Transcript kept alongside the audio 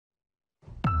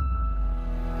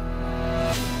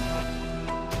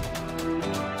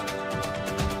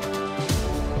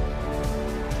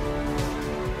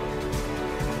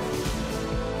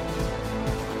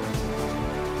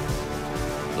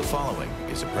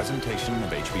presentation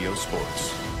of HBO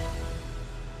Sports.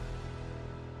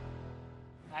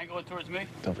 Angle it towards me.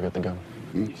 Don't forget the gun.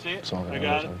 You see it? Saw that I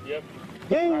got it. other time. Yep.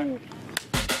 Yay! All right.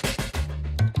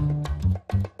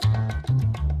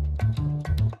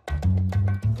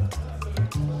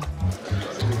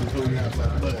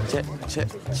 Check, check,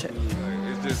 check.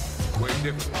 It's just way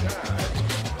different.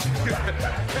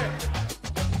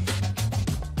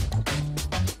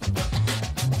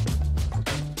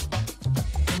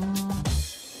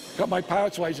 Got my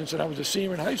pilot's license and I was a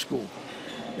senior in high school.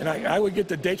 And I would get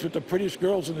the dates with the prettiest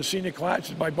girls in the senior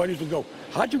classes. My buddies would go,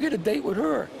 "How'd you get a date with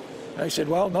her?" And I said,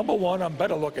 "Well, number one, I'm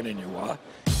better looking than you are."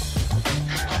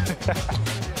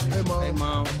 Hey, Mom. Hey,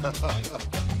 Mom.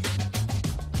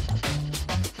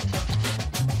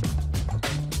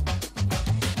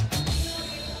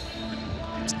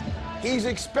 He's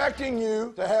expecting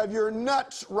you to have your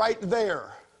nuts right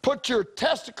there. Put your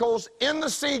testicles in the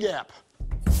C-gap.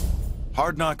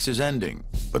 Hard Knocks is ending,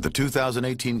 but the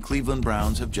 2018 Cleveland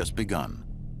Browns have just begun.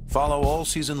 Follow all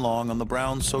season long on the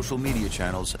Browns' social media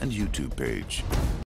channels and YouTube page.